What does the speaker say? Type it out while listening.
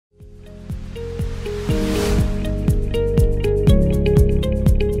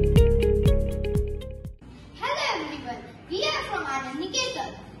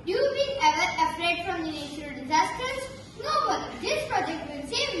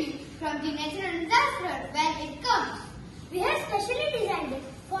from the natural disaster when it comes. We have specially designed it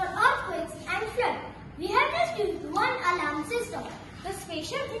for earthquakes and flood. We have just used one alarm system. The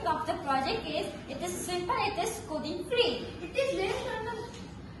special thing of the project is it is simple, it is coding free. It is based on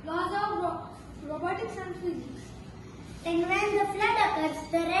the laws of robotics and physics. And when the flood occurs,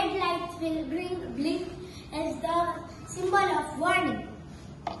 the red lights will blink as the symbol of warning.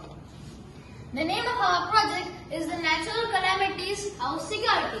 The name of our project is the Natural Calamities House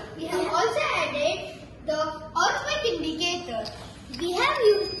Security. We have